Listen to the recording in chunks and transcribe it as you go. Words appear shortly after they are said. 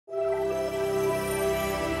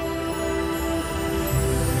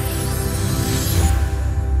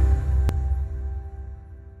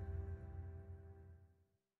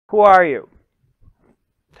Who are you?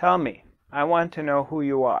 Tell me. I want to know who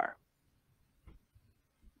you are.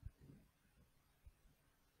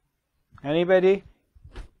 Anybody?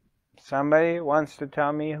 Somebody wants to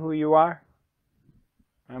tell me who you are?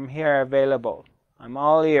 I'm here available. I'm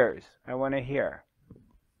all ears. I want to hear.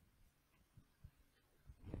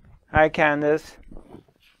 Hi, Candace.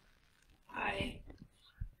 Hi.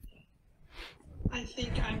 I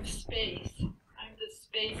think I'm space. I'm the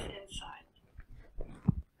space inside.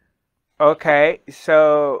 Okay,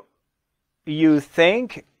 so you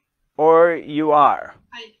think or you are?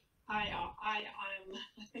 I am.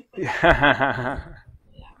 Yeah.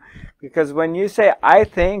 Because when you say, I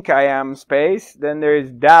think I am space, then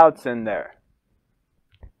there's doubts in there.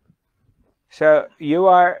 So you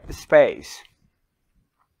are space.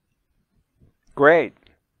 Great.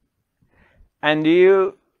 And do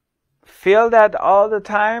you feel that all the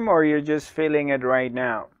time, or you're just feeling it right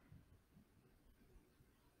now?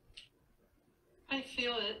 I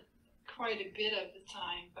feel it quite a bit of the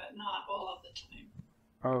time, but not all of the time.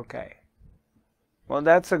 Okay. Well,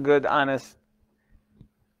 that's a good, honest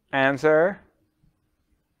answer.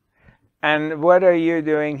 And what are you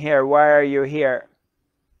doing here? Why are you here?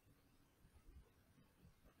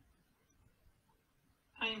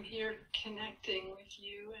 I'm here connecting with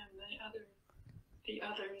you and the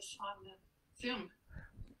others on the Zoom.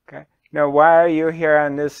 Okay. Now, why are you here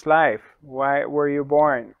on this life? Why were you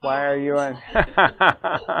born? Why are you on?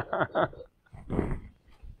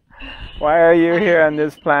 Why are you here on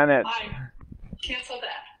this planet? Cancel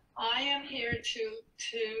that. I am here to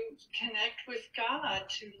connect with God,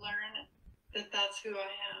 to learn that that's who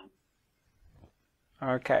I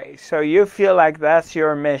am. Okay, so you feel like that's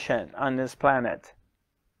your mission on this planet?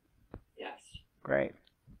 Yes. Great.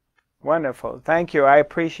 Wonderful. Thank you. I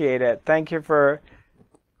appreciate it. Thank you for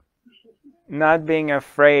not being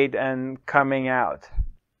afraid and coming out.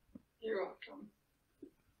 You're welcome.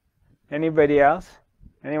 Anybody else?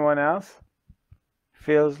 Anyone else?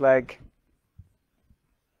 Feels like...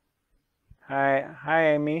 Hi,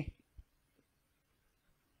 Amy.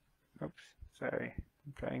 Oops, sorry.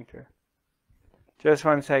 I'm trying to... Just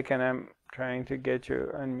 1 second. I'm trying to get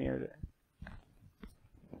you unmuted.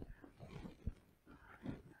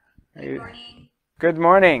 Good morning. Good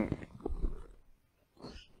morning.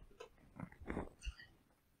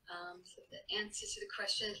 So the answer to the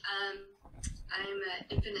question, I'm an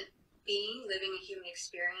infinite being living a human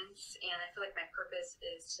experience, and I feel like my purpose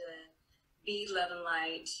is to be love and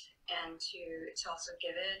light, and to also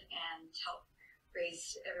give it and help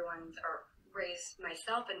raise everyone's, or raise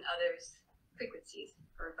myself and others' frequencies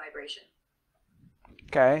or vibration.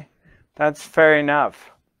 Okay, that's fair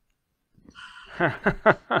enough.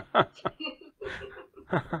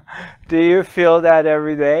 Do you feel that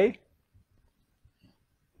every day?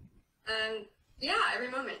 Yeah, every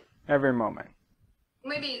moment. Every moment.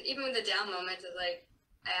 Maybe even with the down moments, it's like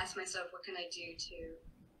I ask myself, what can I do to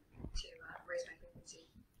raise my frequency?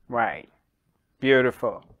 Right.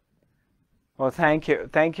 Beautiful. Well, thank you.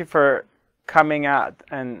 Thank you for coming out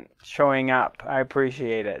and showing up. I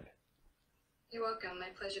appreciate it. You're welcome. My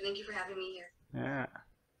pleasure. Thank you for having me here. Yeah.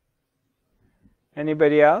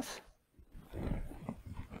 Anybody else?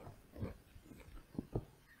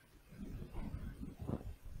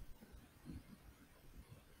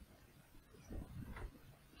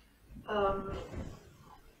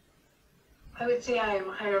 I would say I am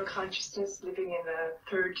higher consciousness living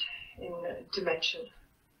in a dimension,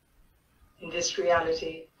 in this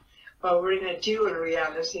reality. Well, we're in a dual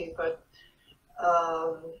reality, but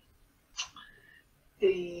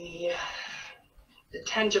the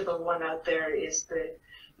tangible one out there is the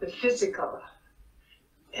physical,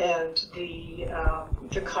 and the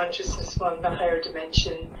consciousness one, the higher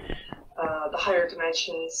dimension. The higher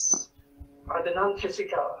dimensions are the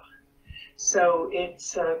non-physical. So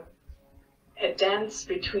it's a dance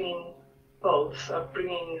between both, of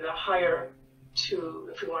bringing the higher to,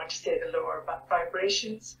 if we want to say, the lower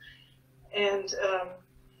vibrations. And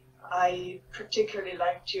I particularly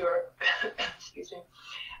liked your, excuse me,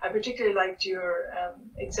 I particularly liked your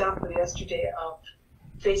example yesterday of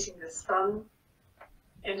facing the sun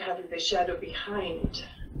and having the shadow behind.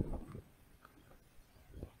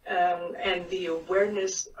 And the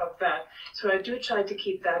awareness of that. So I do try to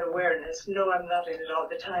keep that awareness. No, I'm not in it all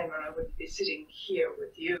the time, or I wouldn't be sitting here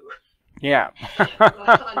with you. Yeah.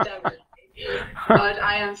 Undoubtedly. But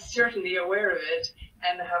I am certainly aware of it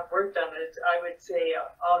and have worked on it, I would say,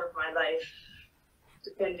 all of my life,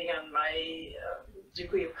 depending on my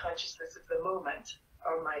degree of consciousness at the moment,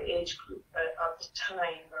 or my age group at the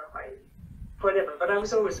time, or my whatever. But I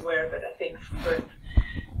was always aware of it, I think,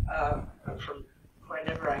 from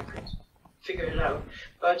whenever I could figure it out.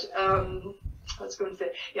 But I was going to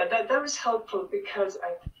say, yeah, that was helpful because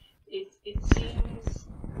it seems,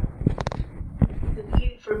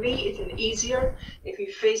 for me, it's an easier if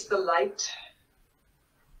you face the light.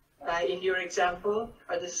 In your example,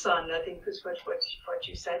 or the sun, I think was what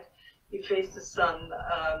you said. You face the sun,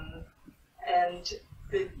 and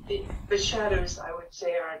the shadows, I would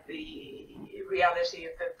say, are the reality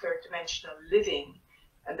of the third dimensional living,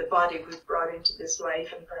 and the body was brought into this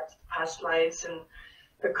life, and perhaps past lives, and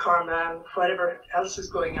the karma, and whatever else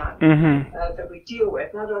is going on that we deal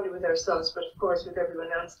with, not only with ourselves, but of course with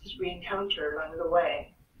everyone else that we encounter along the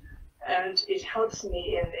way. And it helps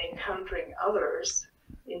me in encountering others,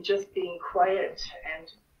 in just being quiet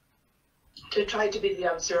and to try to be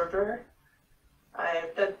the observer.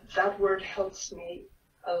 That word helps me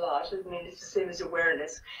a lot. I mean, it's the same as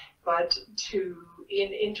awareness, but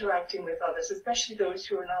in interacting with others, especially those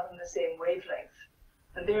who are not on the same wavelength,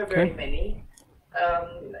 and there are very many,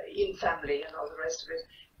 in family and all the rest of it,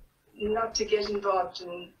 not to get involved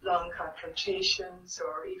in long confrontations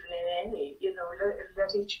or even in any,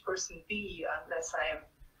 let each person be, unless I am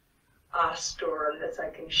asked or unless I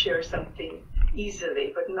can share something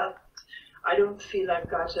easily, but I don't feel I've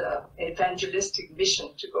got an evangelistic mission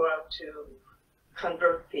to go out to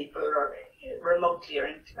convert people or remotely or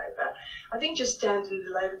anything like that. I think just stand in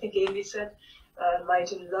the light. I think Amy said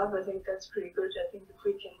light and love. I think that's pretty good. I think if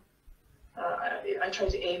we can, I try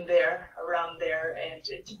to aim there, around there, and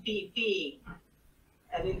to be being.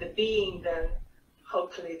 And in the being, then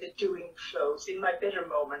hopefully the doing flows. In my better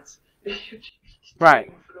moments, the doing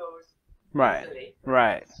flows. Right, easily.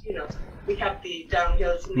 right. We have the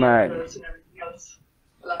downhills and the uphills and everything else.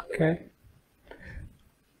 Okay.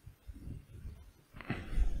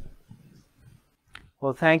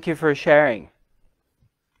 Well, thank you for sharing.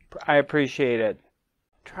 I appreciate it.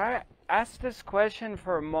 Ask this question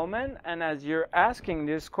for a moment, and as you're asking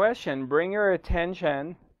this question, bring your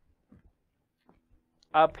attention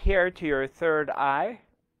up here to your third eye.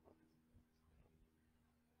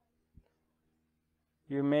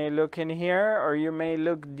 You may look in here, or you may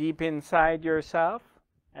look deep inside yourself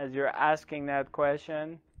as you're asking that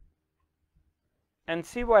question. And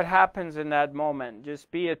see what happens in that moment.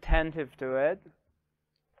 Just be attentive to it.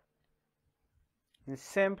 And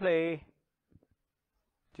simply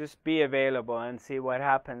just be available and see what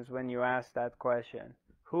happens when you ask that question.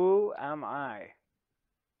 Who am I?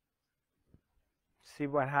 See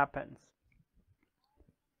what happens.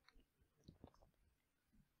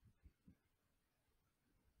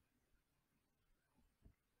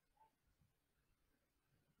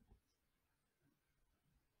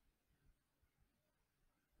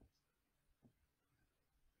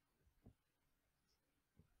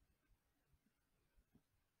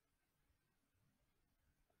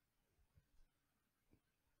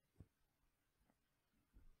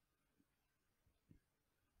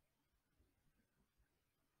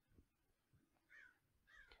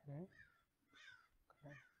 Okay.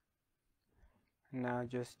 Now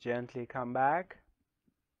just gently come back.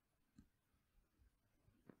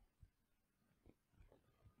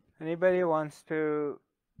 Anybody wants to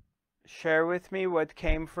share with me what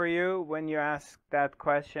came for you when you asked that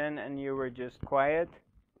question and you were just quiet?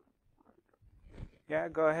 Yeah,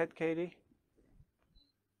 go ahead, Katie.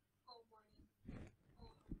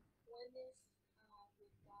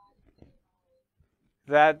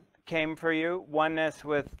 That came for you, oneness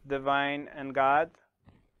with divine and God.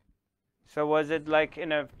 So was it like it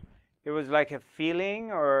was like a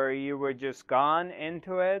feeling, or you were just gone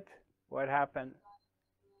into it? What happened?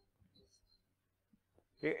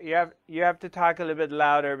 You have to talk a little bit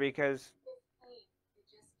louder because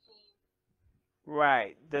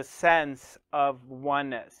right, the sense of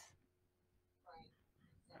oneness.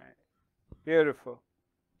 Right. Beautiful.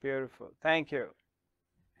 Beautiful. Thank you.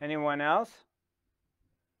 Anyone else?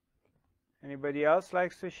 Anybody else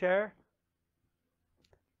likes to share?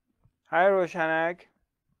 Hi, Roshanak.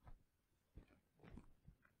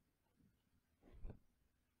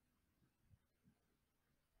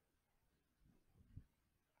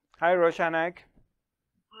 Hi, Roshanak.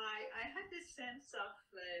 Hi, I had this sense of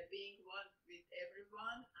being one with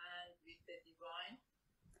everyone and with the divine.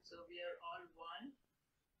 So we are all one.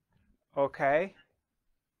 Okay.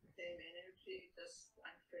 Same energy, just I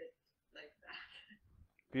felt like that.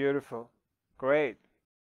 Beautiful. Great.